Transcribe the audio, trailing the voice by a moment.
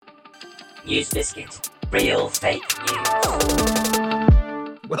NewsBiscuit. Real fake news.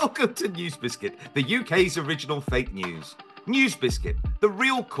 Welcome to NewsBiscuit, the UK's original fake news. NewsBiscuit, the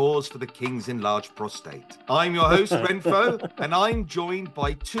real cause for the king's enlarged prostate. I'm your host, Renfo, and I'm joined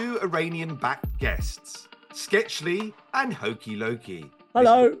by two Iranian-backed guests, Sketchly and Hokey Loki.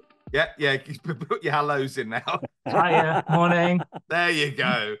 Hello. Yeah, put your hellos in now. Hiya, morning. There you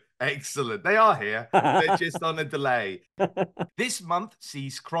go. Excellent. They are here. They're just on a delay. This month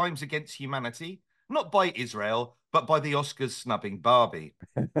sees crimes against humanity, not by Israel, but by the Oscars snubbing Barbie.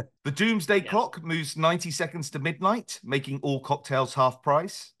 The Doomsday Clock moves 90 seconds to midnight, making all cocktails half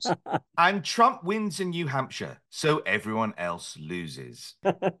price. And Trump wins in New Hampshire, so everyone else loses.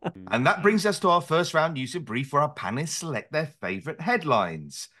 And that brings us to our first round news in brief, where our panelists select their favourite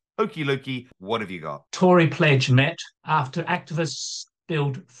headlines. Hokey Loki, what have you got? Tory pledge met after activists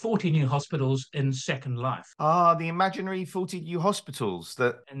build 40 new hospitals in Second Life. Ah, the imaginary 40 new hospitals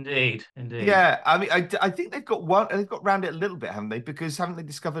that... Indeed. Yeah, I mean, I think they've got around it a little bit, haven't they? Because haven't they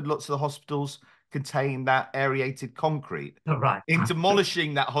discovered lots of the hospitals contain that aerated concrete? Right. In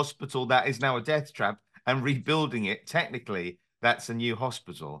demolishing that hospital that is now a death trap and rebuilding it, technically, that's a new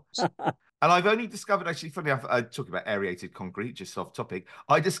hospital. And I've only discovered, actually, funny enough, talking about aerated concrete, just off topic,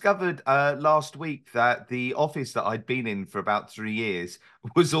 I discovered last week that the office that I'd been in for about 3 years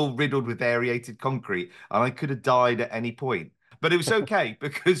was all riddled with aerated concrete, and I could have died at any point. But it was okay,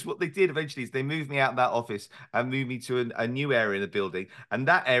 because what they did eventually is they moved me out of that office and moved me to a new area in the building, and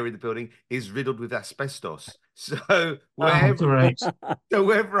that area of the building is riddled with asbestos. So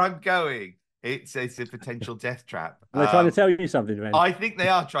wherever I'm going, it's a potential death trap. They're trying to tell you something, man. I think they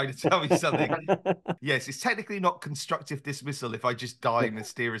are trying to tell me something. Yes, it's technically not constructive dismissal if I just die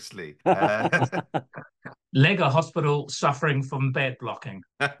mysteriously. Lega Hospital suffering from bed blocking.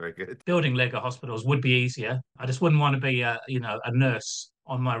 Very good. Building Lega hospitals would be easier. I just wouldn't want to be a nurse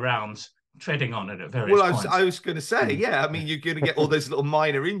on my rounds, treading on it at various points. I was going to say, yeah, I mean, you're going to get all those little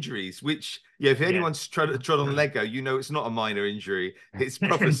minor injuries, which, yeah, if anyone's trod on Lego, you know it's not a minor injury. It's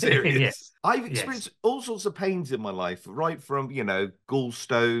proper serious. Yes. I've experienced all sorts of pains in my life, right from,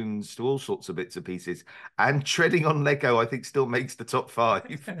 gallstones to all sorts of bits and pieces. And treading on Lego, I think, still makes the top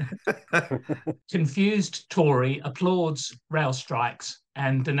 5. Confused Tory applauds rail strikes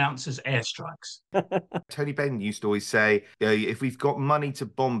and denounces airstrikes. Tony Benn used to always say, if we've got money to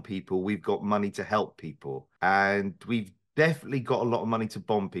bomb people, we've got money to help people. And we've definitely got a lot of money to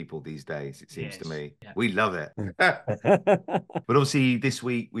bomb people these days, it seems to me. Yeah. We love it. But obviously this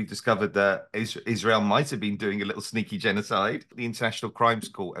week we've discovered that Israel might have been doing a little sneaky genocide, the International Crimes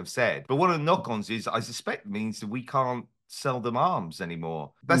Court have said. But one of the knock-ons is, I suspect, means that we can't sell them arms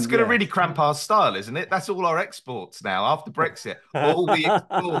anymore. That's going to really cramp our style, isn't it? That's all our exports now. After Brexit, all we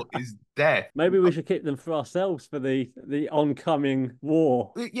export is death. Maybe we should keep them for ourselves for the oncoming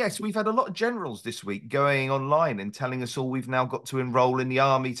war. Yes, we've had a lot of generals this week going online and telling us all we've now got to enroll in the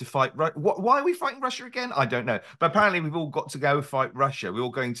army to fight. Why are we fighting Russia again? I don't know. But apparently we've all got to go fight Russia. We're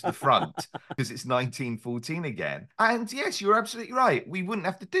all going to the front because it's 1914 again. And yes, you're absolutely right. We wouldn't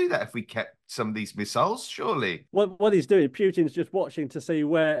have to do that if we kept some of these missiles, surely. What he's doing, Putin's just watching to see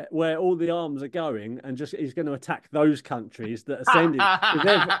where all the arms are going, and he's going to attack those countries that are sending.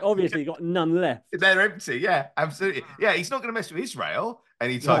 They've obviously got none left. They're empty, yeah, absolutely. Yeah, he's not going to mess with Israel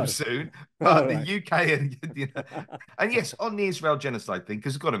anytime soon, but the UK and yes, on the Israel genocide thing,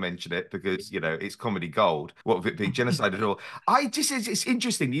 because I've got to mention it because it's comedy gold. What with it being genocide at all? It's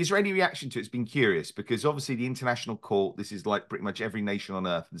interesting. The Israeli reaction to it's been curious because obviously the international court, this is like pretty much every nation on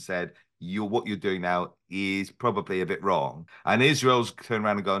earth, and said what you're doing now is probably a bit wrong. And Israel's turned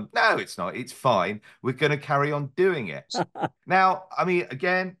around and gone, no, it's not. It's fine. We're going to carry on doing it. Now, I mean,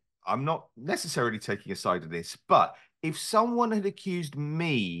 again, I'm not necessarily taking a side of this, but if someone had accused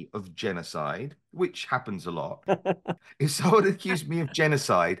me of genocide, which happens a lot, if someone had accused me of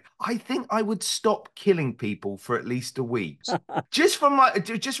genocide, I think I would stop killing people for at least a week. just from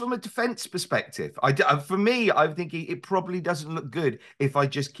a defense perspective. For me, I'm thinking it probably doesn't look good if I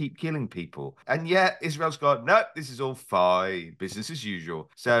just keep killing people. And yet Israel's gone, no, this is all fine, business as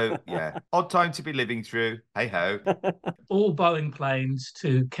usual. So yeah, odd time to be living through. Hey ho. All Boeing planes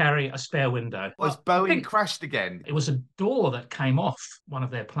to carry a spare window. Was Boeing crashed again? It was a door that came off one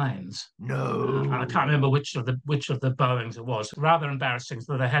of their planes. No. I can't remember which of the Boeings it was. Rather embarrassing,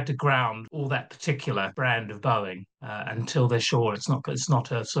 so they had to ground all that particular brand of Boeing. until they're sure it's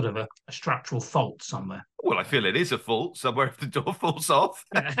not a sort of a structural fault somewhere. Well, I feel it is a fault somewhere if the door falls off.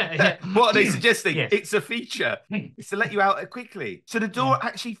 Yeah. What are they suggesting? Yes. It's a feature. It's to let you out quickly. So the door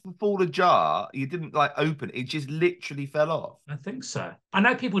actually fall ajar. You didn't like open it. It just literally fell off. I think so. I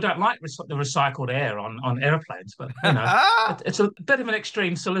know people don't like the recycled air on airplanes, but it's a bit of an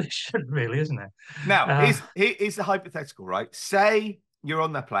extreme solution, really, isn't it? Now, here's the hypothetical, right? Say you're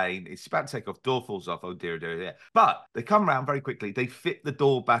on the plane, it's about to take off, door falls off, oh dear, dear, dear. But they come around very quickly, they fit the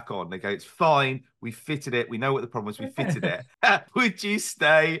door back on. They go, it's fine, we fitted it, we know what the problem was, we fitted it. Would you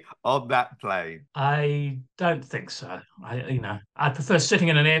stay on that plane? I don't think so. I prefer sitting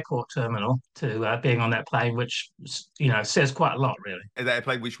in an airport terminal to being on that plane, which says quite a lot, really. That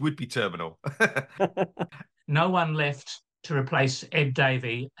plane, which would be terminal. No one left to replace Ed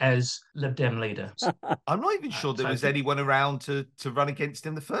Davey as Lib Dem leader. I'm not even sure there was anyone around to run against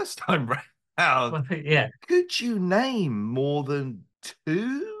him the first time round. Well, yeah. Could you name more than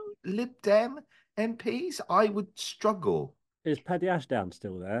 2 Lib Dem MPs? I would struggle. Is Paddy Ashdown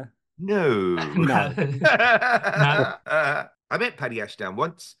still there? No. No. No. I met Paddy Ashdown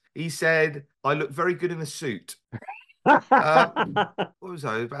once. He said, I look very good in a suit. What was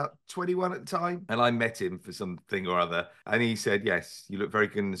I, about 21 at the time? And I met him for something or other. And he said, yes, you look very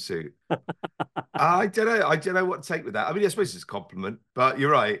good in the suit. I don't know what to take with that. I mean, I suppose it's a compliment, but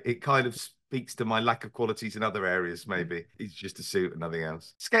you're right. It kind of speaks to my lack of qualities in other areas, maybe. It's just a suit and nothing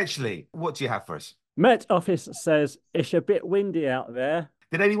else. Sketchly, what do you have for us? Met Office says it's a bit windy out there.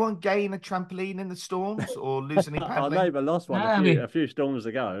 Did anyone gain a trampoline in the storms or lose any Our paddling? neighbour lost one a few storms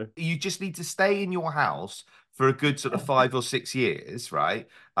ago. You just need to stay in your house for a good sort of 5 or 6 years, right?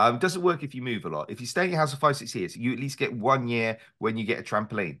 Doesn't work if you move a lot. If you stay in your house for 5, 6 years, you at least get 1 year when you get a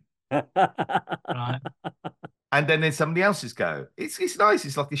trampoline. Right. And then somebody else's go. It's nice.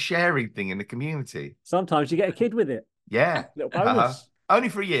 It's like a sharing thing in the community. Sometimes you get a kid with it. Yeah. Little bonus. Only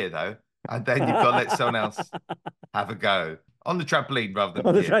for a year, though. And then you've got to let someone else have a go. On the trampoline rather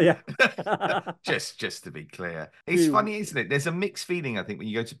than just to be clear. It's funny, isn't it? There's a mixed feeling, I think, when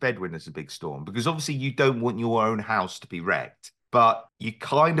you go to bed when there's a big storm, because obviously you don't want your own house to be wrecked, but you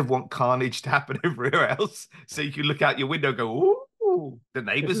kind of want carnage to happen everywhere else. So you can look out your window and go, ooh, the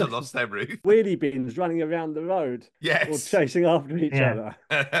neighbours have lost their roof. Wheelie bins running around the road. Yes. Or chasing after each other.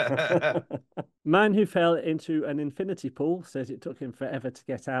 Man who fell into an infinity pool says it took him forever to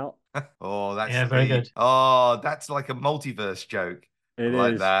get out. Oh, that's very good. Oh, that's like a multiverse joke. It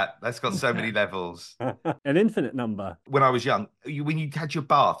like is. That. That's got so many levels. An infinite number. When I was young, when you had your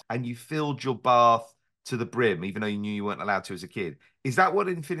bath and you filled your bath to the brim, even though you knew you weren't allowed to as a kid, is that what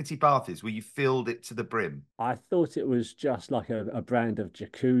an infinity bath is, where you filled it to the brim? I thought it was just like a brand of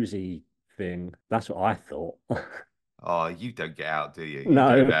jacuzzi thing. That's what I thought. Oh, you don't get out, do you?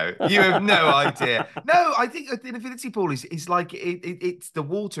 No. You don't know. You have no idea. No, I think an infinity pool is like it's the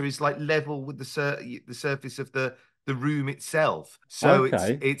water is like level with the surface of the room itself. So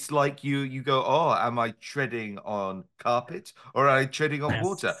it's like you go, oh, am I treading on carpet or am I treading on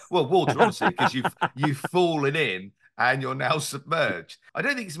water? Well, water, obviously, because you've fallen in and you're now submerged. I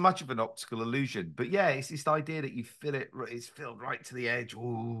don't think it's much of an optical illusion, but yeah, it's this idea that you fill it's filled right to the edge.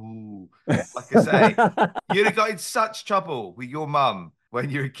 Ooh, like I say, you'd have got in such trouble with your mum when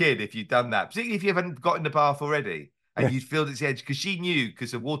you're a kid if you'd done that, particularly if you haven't got in the bath already. And you'd filled its edge because she knew,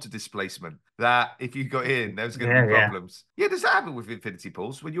 because of water displacement, that if you got in, there was going to be problems. Yeah, does that happen with infinity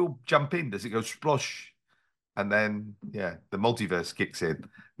pools? When you jump in, does it go splosh? And then, the multiverse kicks in.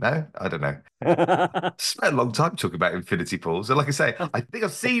 No, I don't know. Spent a long time talking about infinity pools. And like I say, I think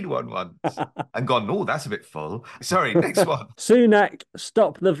I've seen one once and gone, oh, that's a bit full. Sorry, next one. Sunak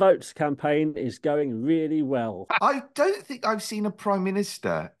Stop the Votes campaign is going really well. I don't think I've seen a prime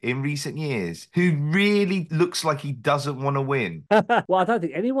minister in recent years who really looks like he doesn't want to win. Well, I don't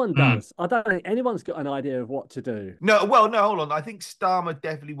think anyone does. I don't think anyone's got an idea of what to do. No, hold on. I think Starmer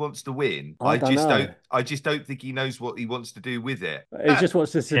definitely wants to win. I just don't think he knows what he wants to do with it. He just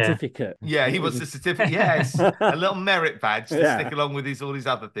wants a certificate. Yeah, he wants a certificate. Yes, a little merit badge to stick along with all his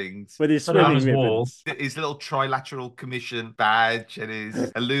other things. With his swimming ribbons. His little trilateral commission badge and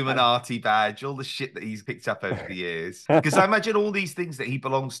his Illuminati badge, all the shit that he's picked up over the years. Because I imagine all these things that he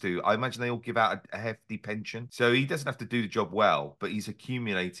belongs to, I imagine they all give out a hefty pension. So he doesn't have to do the job well, but he's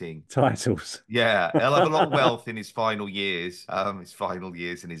accumulating titles. Yeah, he'll have a lot of wealth in his final years.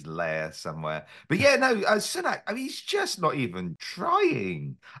 In his lair somewhere. But yeah, no, Sunak, I mean, he's just not even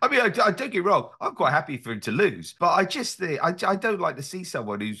trying. I mean, I don't get me wrong. I'm quite happy for him to lose, but I just think I don't like to see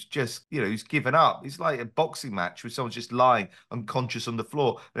someone who's just, who's given up. It's like a boxing match where someone's just lying unconscious on the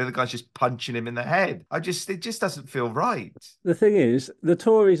floor, and the other guy's just punching him in the head. It just doesn't feel right. The thing is, the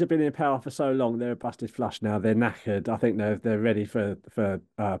Tories have been in power for so long; they're a busted flush now. They're knackered. I think they're ready for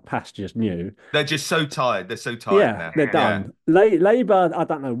pastures new. They're just so tired. They're so tired now. They're done. Labour, I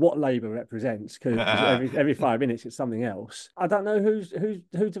don't know what Labour represents because every 5 minutes it's something else. I don't know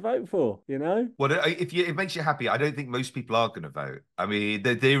who to vote for. Well, if it makes you happy, I don't think most people are going to vote. I mean,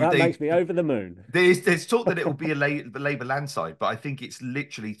 that makes me over the moon. There's talk that it will be the Labour landslide, but I think it's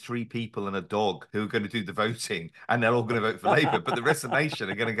literally 3 people and a dog who are going to do the voting, and they're all going to vote for Labour. But the rest of the nation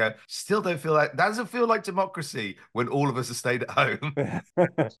are going to go, still don't feel like that doesn't feel like democracy when all of us have stayed at home.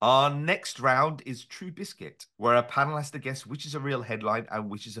 Our next round is True Biscuit, where our panel has to guess which is a real headline and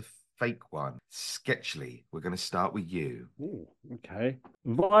which is a fake one. Sketchly, we're going to start with you. Ooh, okay.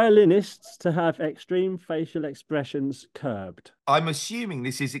 Violinists to have extreme facial expressions curbed. I'm assuming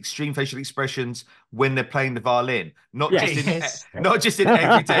this is extreme facial expressions when they're playing the violin, not just in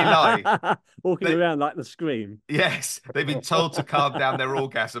everyday life. Walking around like the Scream. Yes, they've been told to calm down their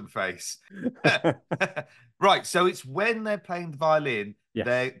orgasm face. Right, so it's when they're playing the violin,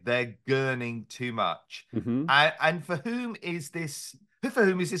 yes. they're gurning too much. Mm-hmm. And for whom is this? For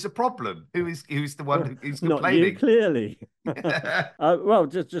whom is this a problem? Who's the one who's complaining? Not you, clearly. Well,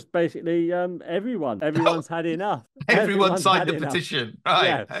 just basically everyone. Everyone's had enough. Everyone signed the petition.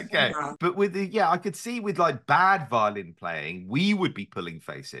 Right. Yes. Okay. But I could see with like bad violin playing, we would be pulling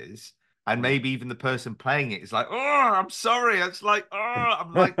faces. And maybe even the person playing it is like, oh, I'm sorry. It's like,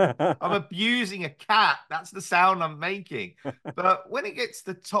 oh, I'm abusing a cat. That's the sound I'm making. But when it gets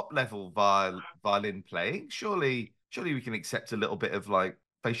to top level violin playing, surely we can accept a little bit of like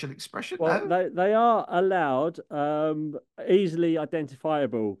facial expression. Well, no? they are allowed easily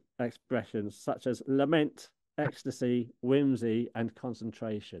identifiable expressions such as lament, ecstasy, whimsy, and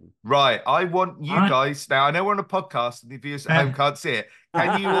concentration. Right. I want you guys now. I know we're on a podcast and the viewers at home can't see it.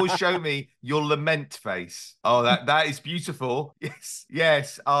 Can you all show me your lament face? Oh, that is beautiful.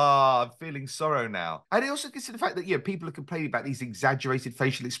 Yes. I'm feeling sorrow now. And I also consider the fact that people are complaining about these exaggerated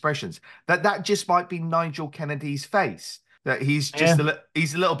facial expressions. That just might be Nigel Kennedy's face. That he's just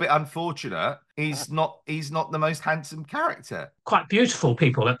he's a little bit unfortunate. He's not the most handsome character. Quite beautiful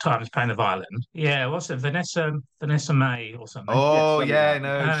people at times playing the violin. Yeah, what's it? Vanessa May or something. Oh yeah,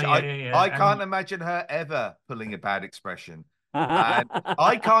 no. I can't imagine her ever pulling a bad expression. And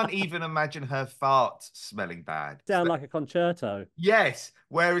I can't even imagine her fart smelling bad. Sound like a concerto. Yes,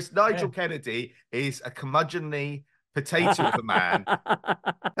 whereas Nigel Kennedy is a curmudgeonly potato of a man.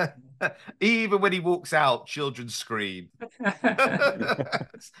 Even when he walks out, children scream.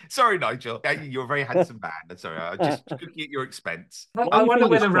 Sorry, Nigel. You're a very handsome man. I'm sorry, I just cookie at your expense. I wonder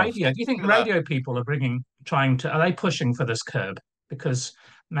whether do you think radio people are are they pushing for this curb? Because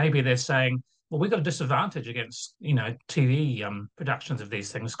maybe they're saying, well, we've got a disadvantage against, TV productions of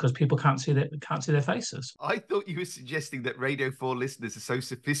these things because people can't see their faces. I thought you were suggesting that Radio 4 listeners are so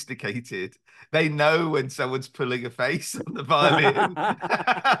sophisticated. They know when someone's pulling a face on the violin.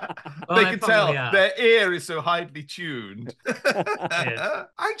 They can tell their ear is so highly tuned.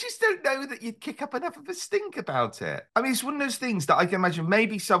 I just don't know that you'd kick up enough of a stink about it. I mean, it's one of those things that I can imagine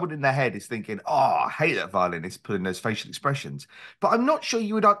maybe someone in their head is thinking, oh, I hate that violinist pulling those facial expressions. But I'm not sure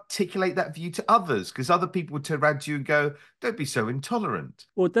you would articulate that view to others because other people would turn around to you and go, don't be so intolerant.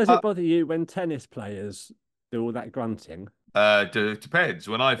 Well, does it bother you when tennis players do all that grunting? Depends.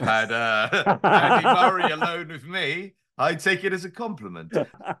 When I've had Andy Murray alone with me, I take it as a compliment.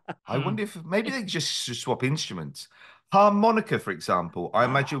 I wonder if maybe they just swap instruments. Harmonica, for example, I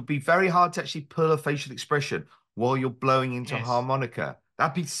imagine it would be very hard to actually pull a facial expression while you're blowing into a harmonica.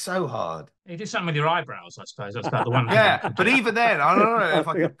 That'd be so hard. You do something with your eyebrows, I suppose. That's about the one. But even then, I don't know if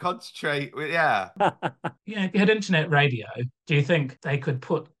I could concentrate. Yeah, if you had internet radio, do you think they could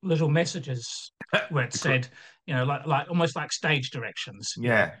put little messages where it said, like almost like stage directions?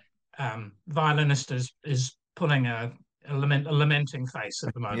 Yeah. Violinist is pulling a lamenting face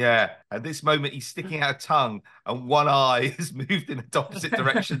at the moment. Yeah. At this moment, he's sticking out a tongue, and one eye is moved in the opposite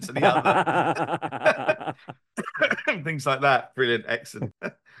direction to the other. Things like that. Brilliant. Excellent.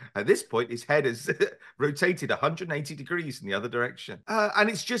 At this point, his head has rotated 180 degrees in the other direction. And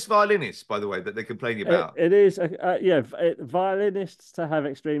it's just violinists, by the way, that they're complaining about. It is, violinists to have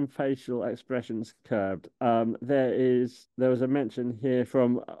extreme facial expressions curbed. There was a mention here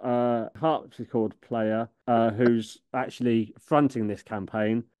from a harpsichord player who's actually fronting this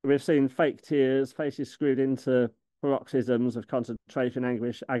campaign. We've seen fake tears, faces screwed into paroxysms of concentration,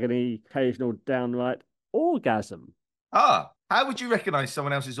 anguish, agony, occasional downright orgasm. How would you recognize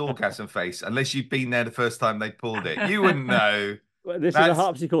someone else's orgasm face unless you've been there the first time they pulled it? You wouldn't know. Well, this is a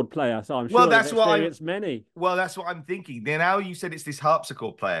harpsichord player, so I'm sure that's what it's many. Well, that's what I'm thinking. Now you said it's this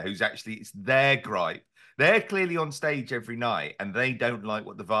harpsichord player who's actually, it's their gripe. They're clearly on stage every night and they don't like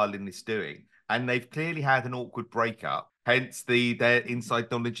what the violinist's doing. And they've clearly had an awkward breakup, hence their inside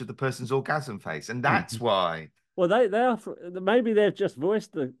knowledge of the person's orgasm face. And that's why. Well, they are, maybe they've just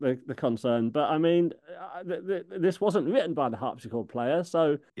voiced the concern, but I mean, this wasn't written by the harpsichord player,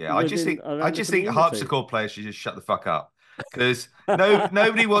 so yeah, I just think harpsichord players should just shut the fuck up, because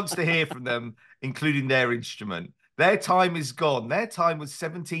nobody wants to hear from them, including their instrument. Their time is gone. Their time was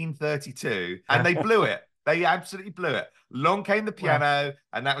 1732, and they blew it. They absolutely blew it. Along came the piano,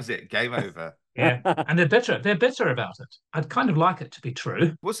 and that was it. Game over. Yeah, and they're bitter. They're bitter about it. I'd kind of like it to be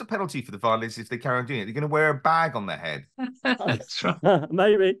true. What's the penalty for the violinists if they carry on doing it? They're going to wear a bag on their head. That's right.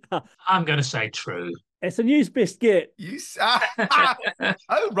 Maybe. I'm going to say true. It's a news biscuit. Oh,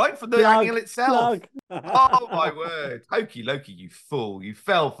 right from the angle itself. Oh, my word. Hokey Lokey, you fool. You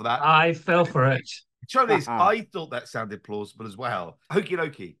fell for that. I fell for it. The trouble is, I thought that sounded plausible as well. Hokey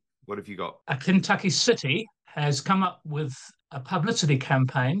Lokey, what have you got? A Kentucky city has come up with a publicity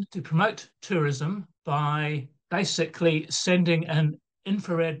campaign to promote tourism by basically sending an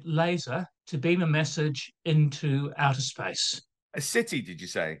infrared laser to beam a message into outer space. A city, did you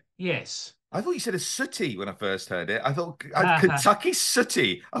say? Yes. I thought you said a sooty when I first heard it. I thought Kentucky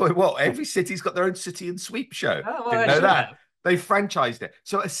Sooty. Oh, what? Every city's got their own City and Sweep show. Oh, well, didn't know that. They franchised it.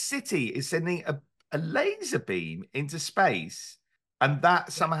 So a city is sending a laser beam into space, and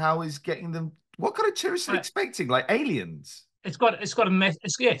that somehow is getting them. What kind of tourists are expecting? Like aliens? It's got a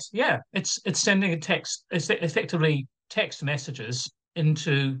yes, yeah. It's sending a text. It's effectively text messages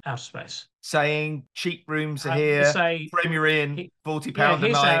into outer space, saying cheap rooms are here. Frame you in, £40 a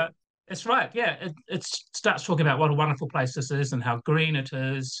night. It's right. Yeah, it starts talking about what a wonderful place this is and how green it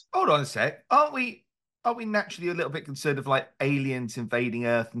is. Hold on a sec. Aren't we naturally a little bit concerned of like aliens invading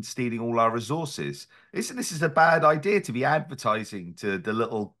Earth and stealing all our resources? This is a bad idea to be advertising to the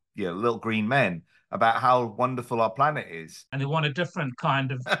little green men about how wonderful our planet is. And they want a different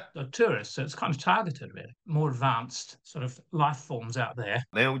kind of tourist. So it's kind of targeted, really. More advanced sort of life forms out there.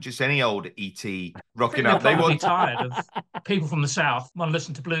 They don't just any old ET rocking up. They want tired of people from the South want to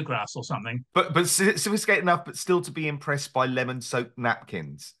listen to bluegrass or something. But sophisticated enough, but still to be impressed by lemon-soaked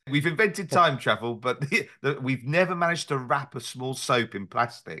napkins. We've invented time travel, but we've never managed to wrap a small soap in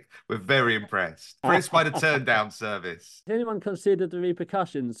plastic. We're very impressed. Impressed by the turn-down service. Has anyone considered the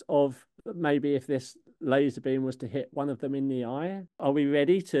repercussions of maybe if this laser beam was to hit one of them in the eye? Are we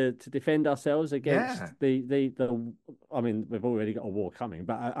ready to defend ourselves against the I mean, we've already got a war coming,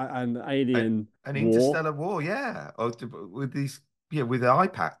 but an alien an interstellar war, with these with the eye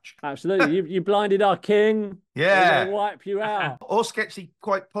patch. Absolutely. you blinded our king. Yeah. We'll wipe you out. Or sketchy,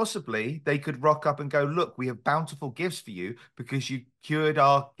 quite possibly, they could rock up and go, look, we have bountiful gifts for you because you cured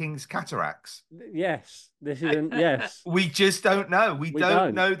our king's cataracts. Yes. This isn't, yes. We just don't know. We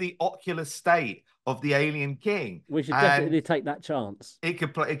don't know the ocular state of the alien king. We should definitely take that chance. It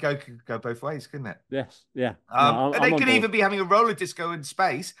could go both ways, couldn't it? Yes, yeah. And they could even be having a roller disco in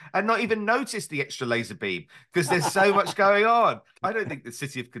space and not even notice the extra laser beam because there's so much going on. I don't think the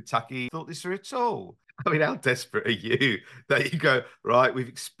city of Kentucky thought this through at all. I mean, how desperate are you that you go, right, we've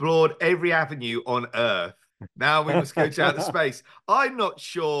explored every avenue on Earth. Now we must go to outer space. I'm not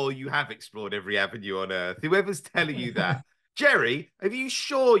sure you have explored every avenue on Earth. Whoever's telling you that. Jerry, are you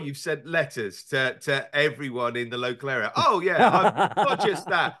sure you've sent letters to everyone in the local area? Oh, yeah, not just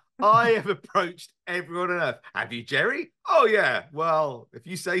that. I have approached everyone on Earth. Have you, Jerry? Oh, yeah. Well, if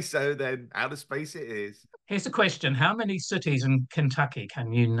you say so, then outer space it is. Here's the question. How many cities in Kentucky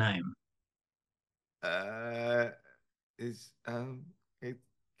can you name? That's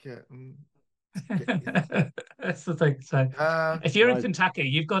the thing. So, if you're in Kentucky,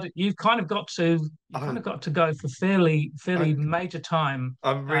 you've kind of got to go for fairly major time.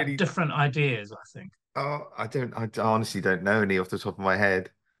 I'm really different ideas, I think. Oh, I honestly don't know any off the top of my head.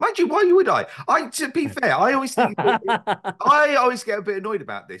 Mind you, why would I? To be fair, I always think I always get a bit annoyed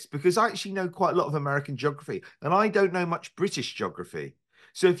about this because I actually know quite a lot of American geography, and I don't know much British geography.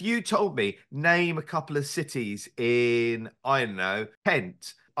 So if you told me name a couple of cities in, I don't know,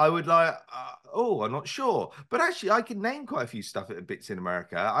 Kent, I would like, I'm not sure. But actually, I can name quite a few bits in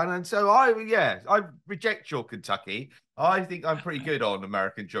America. And so I reject your Kentucky. I think I'm pretty good on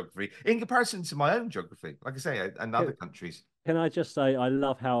American geography in comparison to my own geography, like I say, and other countries. Can I just say, I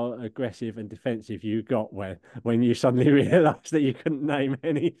love how aggressive and defensive you got when you suddenly realised that you couldn't name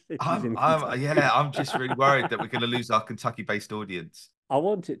any cities in Kentucky. I'm just really worried that we're going to lose our Kentucky-based audience. I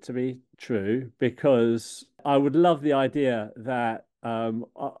want it to be true because I would love the idea that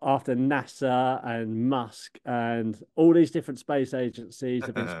after NASA and Musk and all these different space agencies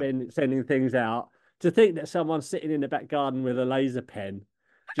have been sending things out, to think that someone's sitting in the back garden with a laser pen,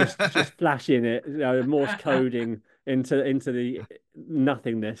 just flashing it, Morse coding into the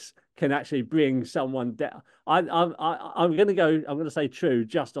nothingness, can actually bring someone down. I'm going to say true,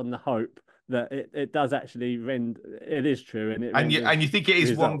 just on the hope that it does actually rend. It is true, and you think it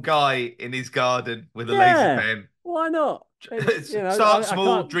is results. one guy in his garden with a laser pen? Why not? Start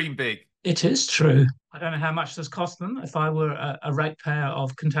small, dream big. It is true. I don't know how much this cost them. If I were a ratepayer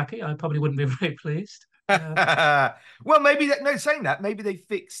of Kentucky, I probably wouldn't be very pleased. Well, maybe saying that, maybe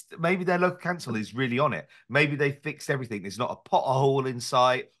their local council is really on it. Maybe they fixed everything. There's not a pothole in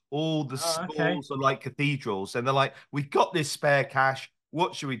sight. All the schools are like cathedrals, and they're like, we've got this spare cash.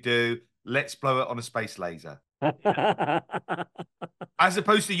 What should we do? Let's blow it on a space laser. As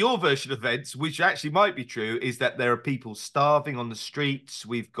opposed to your version of events, which actually might be true, is that there are people starving on the streets.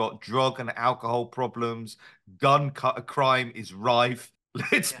 We've got drug and alcohol problems. Gun crime is rife.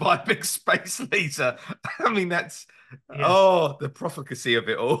 Let's buy a big space laser. I mean, that's the profligacy of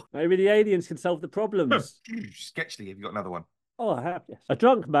it all. Maybe the aliens can solve the problems. Sketchily, have you got another one? Oh, I have, yes. A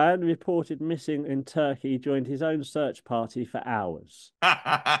drunk man reported missing in Turkey joined his own search party for hours.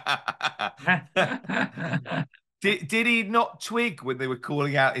 Did he not twig when they were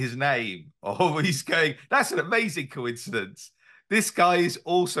calling out his name? Or he's going, that's an amazing coincidence. This guy is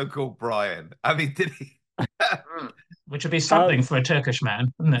also called Brian. I mean, did he? Which would be something for a Turkish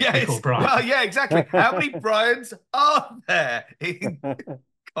man, wouldn't it? Yes. Called Brian. Well, yeah, exactly. How many Brians are there in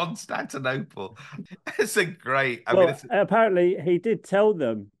Constantinople? It's a great. Apparently, he did tell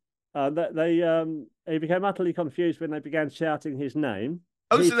them that he became utterly confused when they began shouting his name.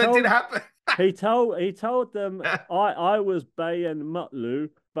 Oh, so that did happen. he told them I was Bayan Mutlu,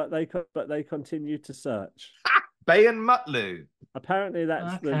 but they continued to search. Bayan Mutlu. Apparently,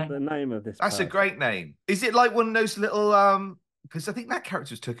 that's the name of this. That's person. a great name. Is it like one of those little because I think that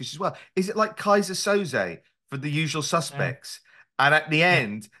character was Turkish as well. Is it like Kaiser Soze for The Usual Suspects? And at the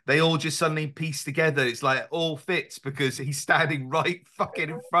end, they all just suddenly piece together. It's like all fits because he's standing right fucking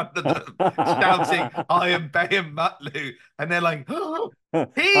in front of them, shouting, I am Bayan Mutlu. And they're like, oh,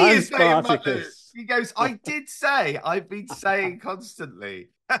 he is Bayan Mutlu. He goes, I did say, I've been saying constantly.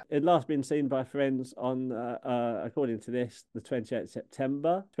 It last been seen by friends on, according to this, the 28th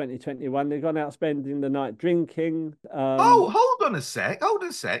September 2021. They've gone out spending the night drinking. Hold on a sec.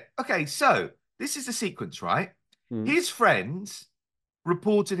 Okay, so this is the sequence, right? His friends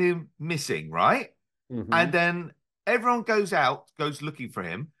reported him missing, right? Mm-hmm. And then everyone goes looking for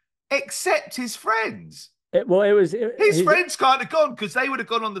him, except his friends. His friends can't have gone because they would have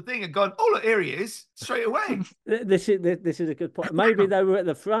gone on the thing and gone, oh, look, here he is, straight away. This is a good point. Maybe they were at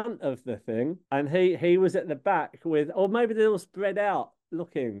the front of the thing and he was at the back or maybe they all spread out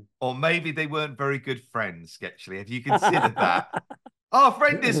looking. Or maybe they weren't very good friends, Sketchly. Have you considered that? Our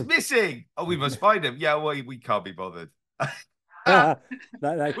friend is missing. Oh, we must find him. Yeah, well, we can't be bothered. We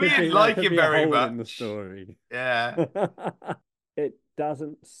didn't like him very much. In the story. Yeah. It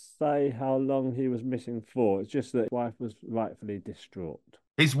doesn't say how long he was missing for. It's just that his wife was rightfully distraught.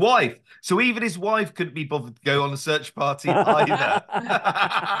 His wife. So even his wife couldn't be bothered to go on a search party either.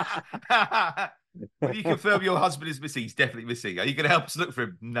 When you confirm your husband is missing, he's definitely missing. Are you going to help us look for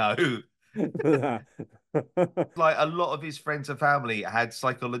him? No. Like a lot of his friends and family had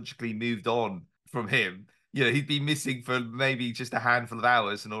psychologically moved on from him. You know, he'd been missing for maybe just a handful of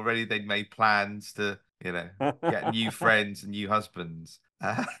hours and already they'd made plans to, get new friends and new husbands.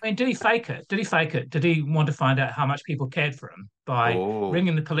 I mean, did he fake it? Did he want to find out how much people cared for him by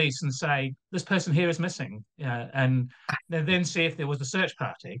ringing the police and say, this person here is missing? And then see if there was a search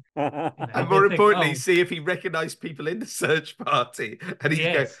party. And more importantly, see if he recognised people in the search party. And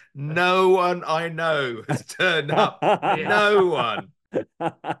he'd go, no one I know has turned up. No one.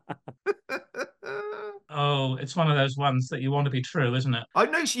 Oh, it's one of those ones that you want to be true, isn't it? I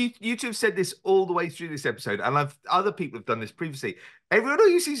know you two have said this all the way through this episode, and other people have done this previously. Everyone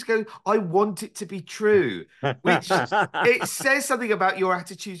always seems to go, I want it to be true, which it says something about your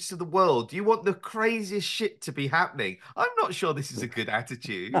attitudes to the world. Do you want the craziest shit to be happening? I'm not sure this is a good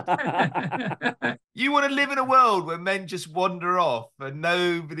attitude. You want to live in a world where men just wander off and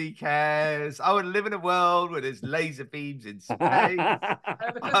nobody cares. I want to live in a world where there's laser beams in space.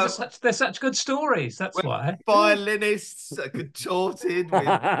 They're such good stories. That's why. Violinists are contorted.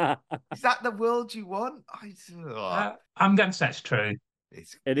 Is that the world you want? I'm going to say it's true.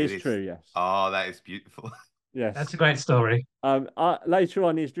 It is true, yes. Oh, that is beautiful. Yes. That's a great story. Later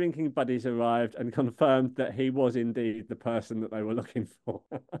on, his drinking buddies arrived and confirmed that he was indeed the person that they were looking for.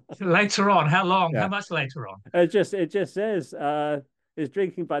 Later on, how long? Yeah. How much later on? It just says his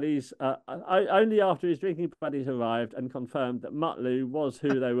drinking buddies. Only after his drinking buddies arrived and confirmed that Mutlu was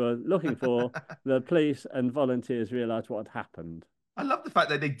who they were looking for, the police and volunteers realised what had happened. I love the fact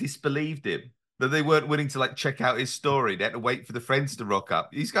that they disbelieved him. That they weren't willing to like check out his story. They had to wait for the friends to rock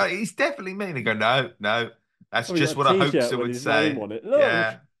up. He's definitely me. And they go, no, that's just what a hoaxer would say.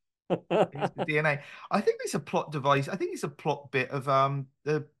 Yeah, it's the DNA. I think there's a plot device. I think it's a plot bit of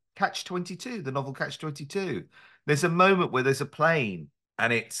the Catch-22, the novel Catch-22. There's a moment where there's a plane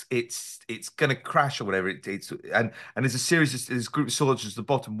and it's going to crash or whatever. And there's there's a group of soldiers at the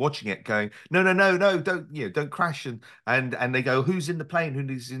bottom watching it, going, no, don't crash. And they go, who's in the plane?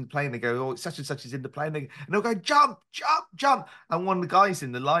 Who's in the plane? They go, oh, it's such and such is in the plane. And they'll go, jump. And one of the guys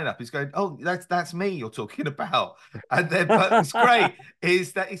in the lineup is going, oh, that's me you're talking about. And then, but what's great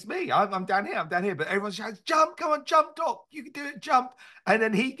is that it's me. I'm down here. But everyone shouts, jump, come on, jump, Doc. You can do it, jump. And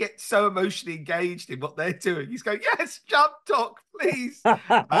then he gets so emotionally engaged in what they're doing. He's going, yes, jump, Doc, please.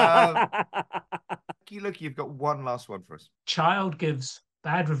 Look, you've got one last one for us. Child gives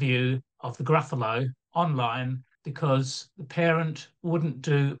bad review of the Gruffalo online because the parent wouldn't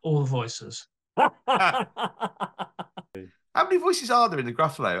do all the voices. How many voices are there in the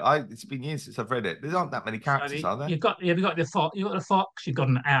Gruffalo? It's been years since I've read it. There aren't that many characters, are there? You've got the fox, you've got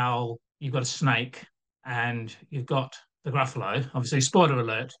an owl, you've got a snake, and you've got the Gruffalo. Obviously, spoiler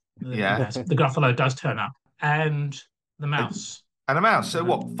alert. The Gruffalo does turn up, and the mouse. And a mouse. So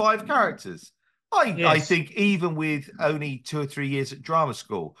what? 5 characters. I think even with only 2 or 3 years at drama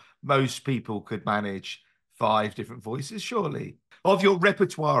school, most people could manage 5 different voices, surely. Of your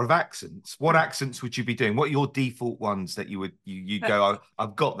repertoire of accents, what accents would you be doing? What are your default ones that you go,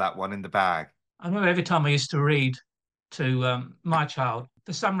 I've got that one in the bag? I remember every time I used to read to my child,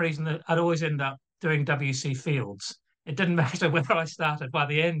 for some reason, I'd always end up doing W.C. Fields. It didn't matter whether I started. By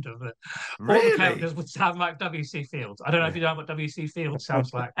the end of it. Really? All the characters would sound like W.C. Fields. I don't know if you know what W.C. Fields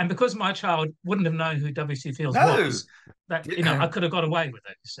sounds like. And because my child wouldn't have known who W.C. Fields was, that I could have got away with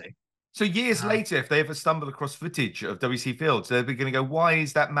it, you see. So years later, if they ever stumble across footage of W.C. Fields, they're going to go, why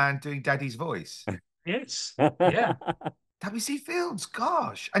is that man doing Daddy's voice? Yes. Yeah. W.C. Fields,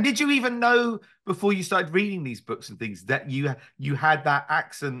 gosh. And did you even know before you started reading these books and things that you had that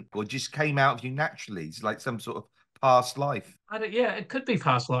accent or just came out of you naturally? It's like some sort of past life. It could be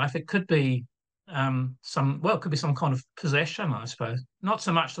past life. It could be it could be some kind of possession, I suppose. Not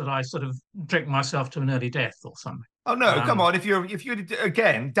so much that I sort of drink myself to an early death or something. Oh no, come on. If you're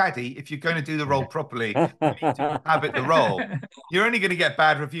again, Daddy, if you're going to do the role properly, you need to inhabit the role. You're only going to get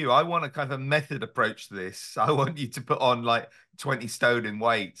bad review. I want a kind of a method approach to this. I want you to put on like 20 stone in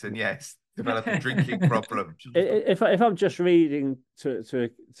weight and develop a drinking problem. If I'm just reading to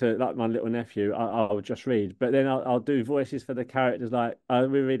like my little nephew, I'll just read. But then I'll do voices for the characters. Like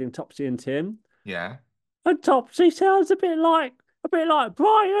we're reading Topsy and Tim. Yeah. And Topsy sounds a bit like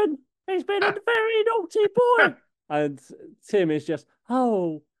Brian. He's been a very naughty boy. And Tim is just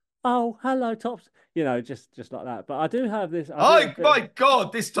hello, Topsy. Just like that. But I do have this. My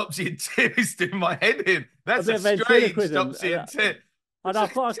God, this Topsy and Tim is doing my head in. That's a strange Topsy and Tim. And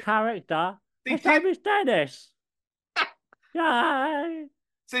I've got a character. His name is Dennis. Yay!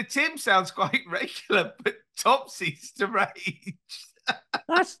 So Tim sounds quite regular, but Topsy's deranged.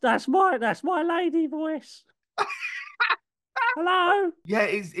 That's my lady voice. Hello. Yeah,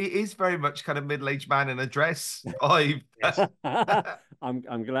 it is very much kind of middle-aged man in a dress vibe.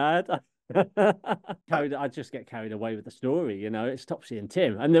 I'm glad. I just get carried away with the story. It's Topsy and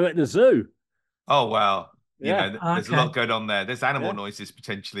Tim, and they're at the zoo. Oh wow. There's a lot going on there. There's animal noises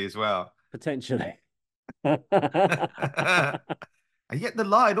potentially as well. Potentially. And yet the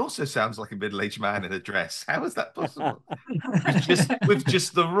lion also sounds like a middle-aged man in a dress. How is that possible? with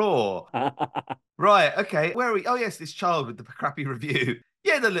just the roar. Right, okay. Where are we? Oh, yes, this child with the crappy review.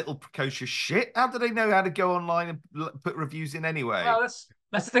 Yeah, the little precocious shit. How do they know how to go online and put reviews in anyway? Well, that's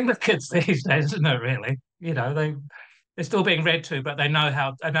the thing with kids these days, isn't it, really? They're still being read to, but they know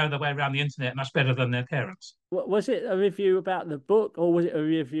their way around the internet much better than their parents. Was it a review about the book, or was it a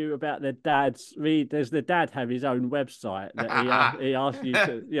review about the dad's read? Does the dad have his own website that he asked you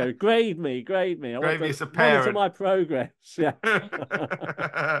to, grade me? Grade me as a parent. Monitor my progress. Yeah.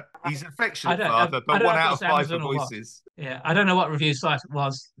 He's an affectionate father, but 1 out of 5 for voices. Yeah, I don't know what review site it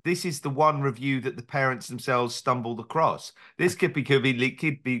was. This is the one review that the parents themselves stumbled across. This could be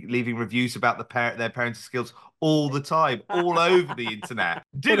leaving reviews about their parenting skills all the time, all over the internet.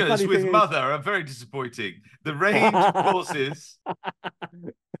 Dinners with mother are very disappointing. The range of courses.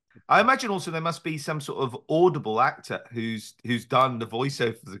 I imagine also there must be some sort of audible actor who's done the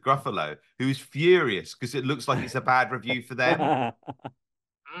voiceover for the Gruffalo, who's furious because it looks like it's a bad review for them.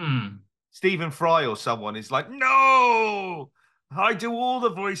 Stephen Fry or someone is like, no, I do all the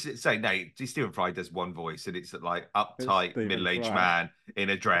voices. Say, no, Stephen Fry does one voice, and it's like uptight middle-aged man in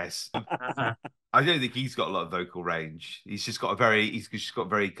a dress. I don't think he's got a lot of vocal range. He's just got a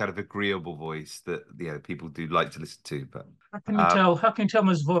very kind of agreeable voice that people do like to listen to. But how can you tell? How can you tell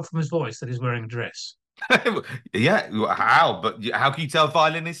from his voice that he's wearing a dress? Yeah, how? But how can you tell a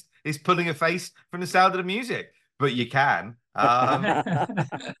violinist is pulling a face from the sound of the music? But you can.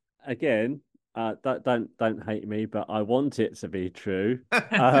 Again, don't hate me, but I want it to be true.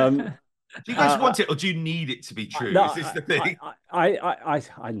 Do you guys want it, or do you need it to be true? No, is this the thing?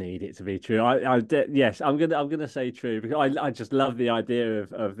 I need it to be true. Yes, I'm gonna say true because I just love the idea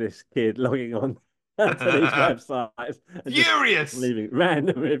of this kid logging on to these websites and furious, just leaving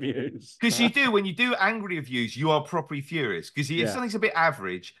random reviews. Because you do, when you do angry reviews, you are properly furious. Because if something's a bit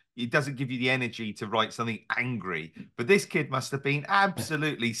average, it doesn't give you the energy to write something angry. But this kid must have been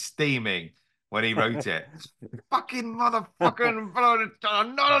absolutely steaming when he wrote it. Fucking motherfucking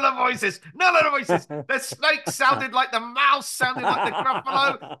none of the voices. The snake sounded like the mouse, sounded like the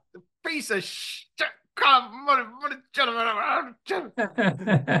Gruffalo. The piece of shit.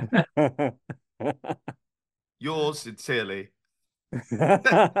 Yours sincerely,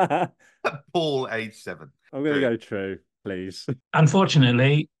 Paul, age 7. I'm going to go true, please.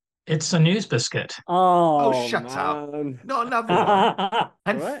 Unfortunately, it's a news biscuit. Oh, shut man. up. Not another one.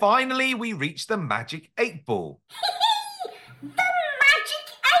 And finally, we reach the magic 8 ball. The magic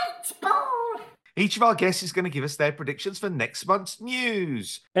 8 ball! Each of our guests is going to give us their predictions for next month's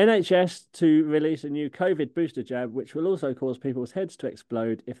news. NHS to release a new COVID booster jab, which will also cause people's heads to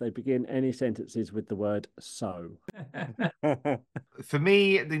explode if they begin any sentences with the word so. For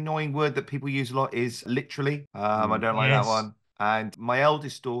me, the annoying word that people use a lot is literally. I don't like that one. And my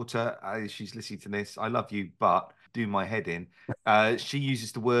eldest daughter, she's listening to this, I love you, but do my head in. She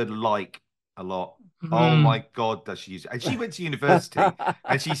uses the word like a lot. Oh my God, does she use it? And she went to university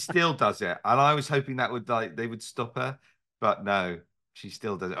and she still does it. And I was hoping that they would stop her, but no, she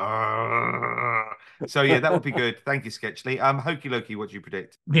still does it. So yeah, that would be good. Thank you, Sketchly. Hokey Lokey, what do you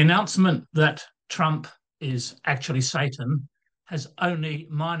predict? The announcement that Trump is actually Satan has only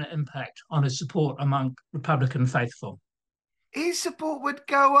minor impact on his support among Republican faithful. His support would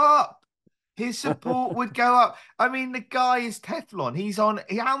go up. His support would go up. I mean, the guy is Teflon. He's on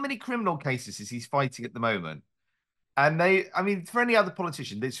how many criminal cases is he fighting at the moment? And for any other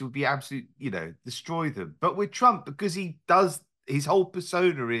politician, this would be absolute, destroy them. But with Trump, because he does, his whole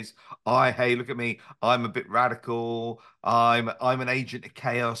persona is, hey, look at me. I'm a bit radical. I'm an agent of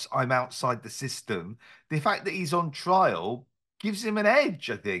chaos. I'm outside the system. The fact that he's on trial gives him an edge,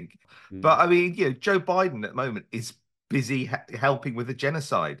 I think. But I mean, Joe Biden at the moment is busy helping with the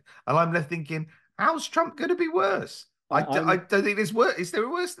genocide, and I'm left thinking, how's Trump going to be worse? I don't think there's worse. Is there a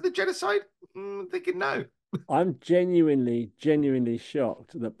worse than the genocide? I'm thinking no. I'm genuinely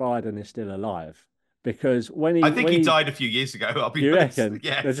shocked that Biden is still alive, because I think he died a few years ago. I'll be honest. Reckon?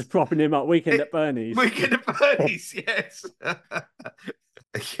 Yes. They're just propping him up. Weekend at Bernie's. Yes.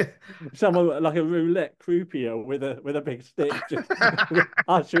 Someone like a roulette croupier with a big stick, just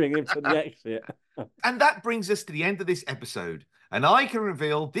ushering him to the exit. And that brings us to the end of this episode. And I can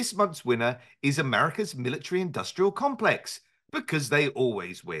reveal this month's winner is America's military-industrial complex, because they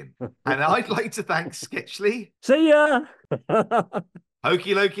always win. And I'd like to thank Sketchly. See ya!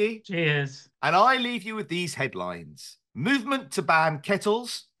 Hokey Lokey. Cheers. And I leave you with these headlines. Movement to ban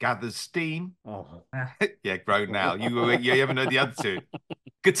kettles gathers steam. Oh. Yeah, grown now. You haven't heard the other two.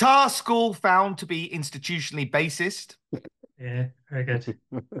 Guitar school found to be institutionally basist. Yeah, very good.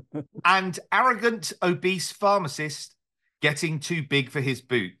 And arrogant, obese pharmacist getting too big for his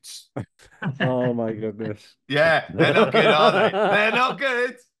boots. Oh, my goodness. Yeah, they're not good, are they? They're not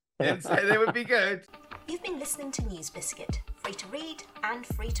good. Didn't say they would be good. You've been listening to NewsBiscuit, free to read and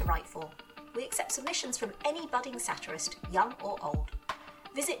free to write for. We accept submissions from any budding satirist, young or old.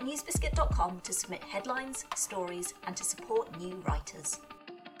 Visit newsbiscuit.com to submit headlines, stories, and to support new writers.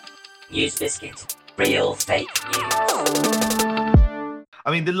 NewsBiscuit. Real fake news. I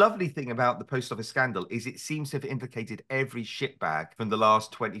mean, the lovely thing about the post office scandal is it seems to have implicated every shitbag from the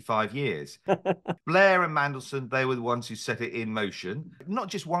last 25 years. Blair and Mandelson, they were the ones who set it in motion. Not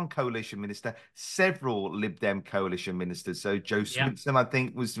just one coalition minister, several Lib Dem coalition ministers. So Joe Swinson, I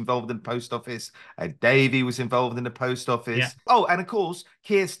think, was involved in the post office. Davey was involved in the post office. Yeah. Oh, and of course,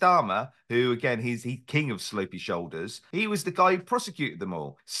 Keir Starmer, who, again, he's king of slopey shoulders. He was the guy who prosecuted them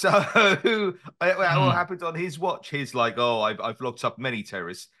all. So what happened on his watch? He's like, I've locked up many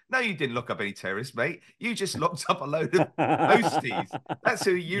terrorists. No, you didn't look up any terrorists, mate. You just looked up a load of posties. That's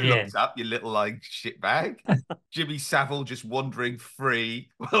who you Yeah. looked up, you little like shitbag. Jimmy Savile just wandering free.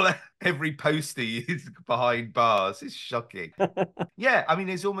 Well, every postie is behind bars. It's shocking. Yeah, I mean,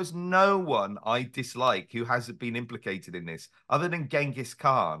 there's almost no one I dislike who hasn't been implicated in this, other than Genghis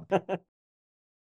Khan.